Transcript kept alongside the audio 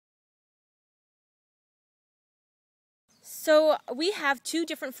So we have two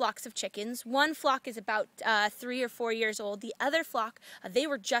different flocks of chickens. One flock is about 3 or 4 years old. The other flock, they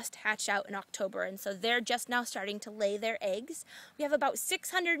were just hatched out in October, and so they're just now starting to lay their eggs. We have about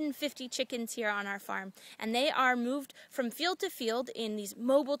 650 chickens here on our farm, and they are moved from field to field in these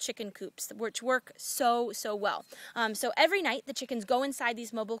mobile chicken coops, which work so well. So every night the chickens go inside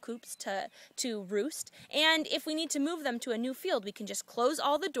these mobile coops to roost, and if we need to move them to a new field, we can just close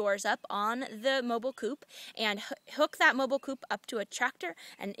all the doors up on the mobile coop and hook that mobile coop up to a tractor,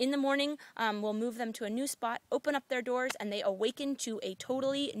 and in the morning we'll move them to a new spot, open up their doors, and they awaken to a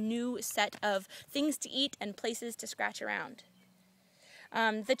totally new set of things to eat and places to scratch around.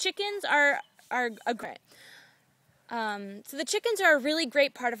 The chickens are great. So the chickens are a really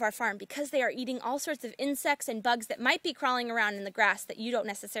great part of our farm because they are eating all sorts of insects and bugs that might be crawling around in the grass that you don't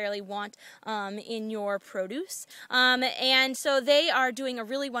necessarily want in your produce. And so they are doing a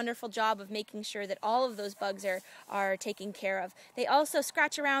really wonderful job of making sure that all of those bugs are taken care of. They also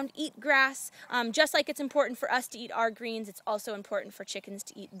scratch around, eat grass. Just like it's important for us to eat our greens, it's also important for chickens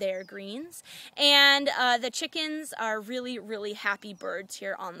to eat their greens. And the chickens are really happy birds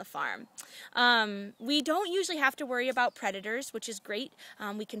here on the farm. We don't usually have to worry about predators, which is great.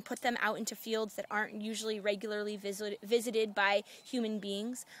 We can put them out into fields that aren't usually regularly visited by human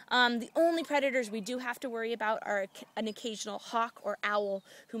beings. The only predators we do have to worry about are an occasional hawk or owl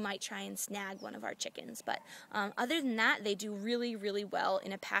who might try and snag one of our chickens. But other than that, they do really well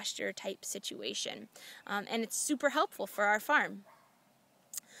in a pasture type situation. And it's super helpful for our farm.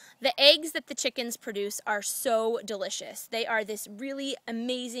 The eggs that the chickens produce are so delicious. They are this really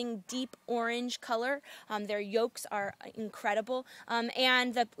amazing deep orange color. Their yolks are incredible.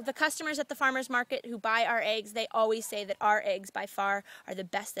 And the customers at the farmer's market who buy our eggs, they always say that our eggs by far are the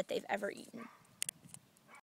best that they've ever eaten.